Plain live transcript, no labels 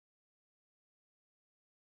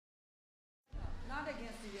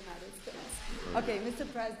against the United States. Okay,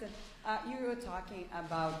 Mr. President, you were talking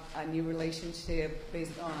about a new relationship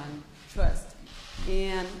based on trust.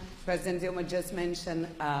 And President Dilma just mentioned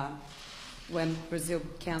when Brazil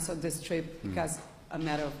canceled this trip because a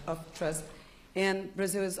matter of trust. And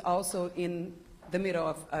Brazil is also in the middle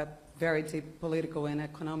of a very deep political and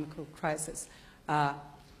economical crisis.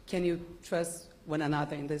 Can you trust one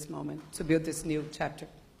another in this moment to build this new chapter?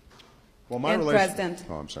 Well, my President,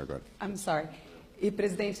 oh, I'm sorry, go ahead. I'm sorry. E,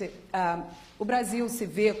 Presidente, o Brasil se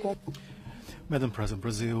vê como... Madam President,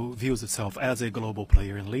 Brazil views itself as a global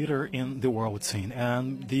player and leader in the world scene,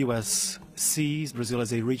 and the U.S. sees Brazil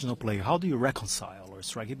as a regional player. How do you reconcile or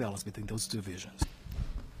strike a balance between those two visions?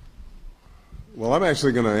 Well, I'm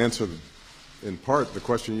actually going to answer, in part, the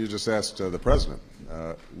question you just asked the President.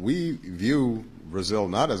 We view Brazil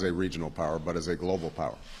not as a regional power, but as a global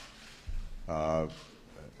power.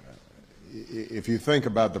 If you think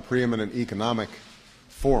about the preeminent economic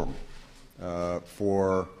forum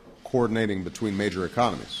for coordinating between major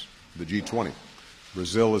economies, the G20,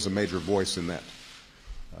 Brazil is a major voice in that.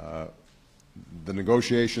 The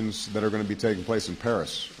negotiations that are going to be taking place in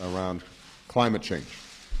Paris around climate change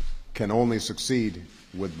can only succeed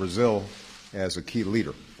with Brazil as a key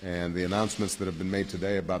leader. And the announcements that have been made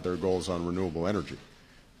today about their goals on renewable energy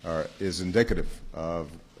is indicative of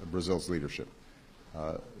Brazil's leadership.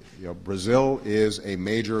 Brazil is a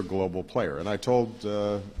major global player. And I told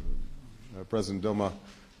President Dilma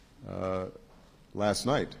last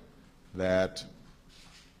night that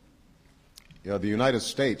the United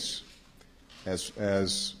States,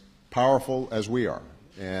 as powerful as we are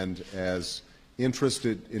and as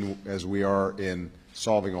interested in as we are in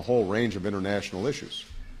solving a whole range of international issues,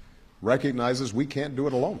 recognizes we can't do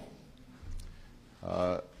it alone.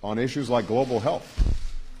 On issues like global health,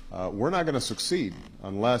 we're not going to succeed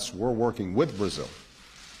unless we're working with Brazil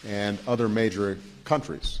and other major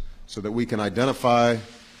countries so that we can identify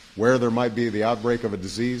where there might be the outbreak of a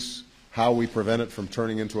disease, how we prevent it from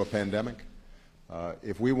turning into a pandemic.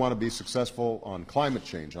 If we want to be successful on climate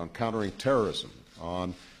change, on countering terrorism,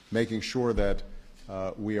 on making sure that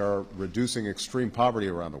we are reducing extreme poverty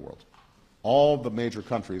around the world, all the major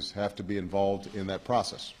countries have to be involved in that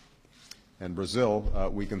process. And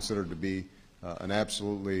Brazil, we consider to be an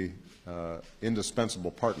absolutely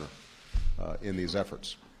indispensable partner in these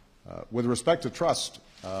efforts. With respect to trust,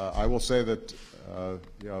 I will say that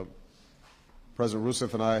President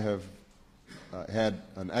Rousseff and I have had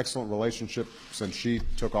an excellent relationship since she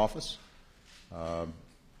took office.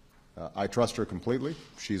 I trust her completely.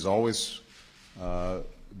 She's always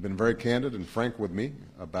been very candid and frank with me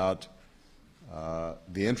about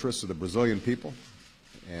the interests of the Brazilian people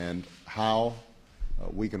and how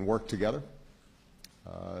we can work together.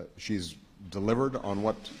 She's delivered on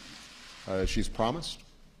what she's promised.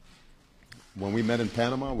 When we met in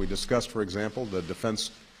Panama, we discussed, for example, the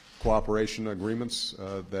defense cooperation agreements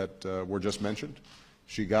that were just mentioned.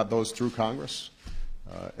 She got those through Congress.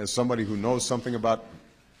 As somebody who knows something about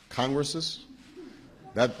Congresses,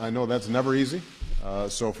 I know that's never easy.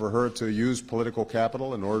 So for her to use political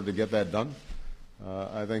capital in order to get that done,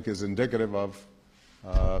 I think is indicative of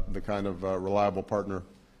the kind of reliable partner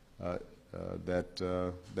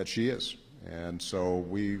that she is. And so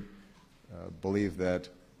we believe that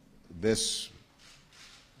this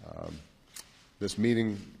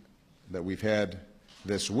meeting that we've had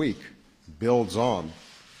this week builds on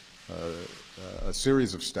a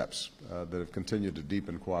series of steps that have continued to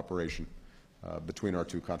deepen cooperation between our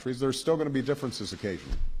two countries. There's still going to be differences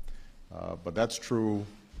occasionally, but that's true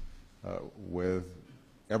with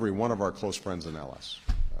every one of our close friends and allies.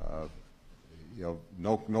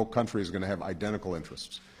 No country is going to have identical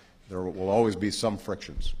interests. There will always be some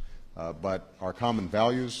frictions, but our common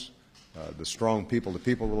values, the strong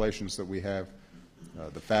people-to-people relations that we have,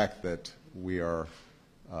 the fact that we are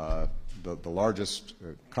the largest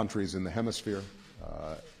countries in the hemisphere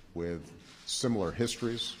with similar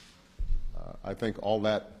histories, I think all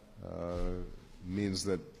that means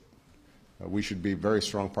that we should be very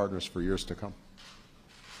strong partners for years to come.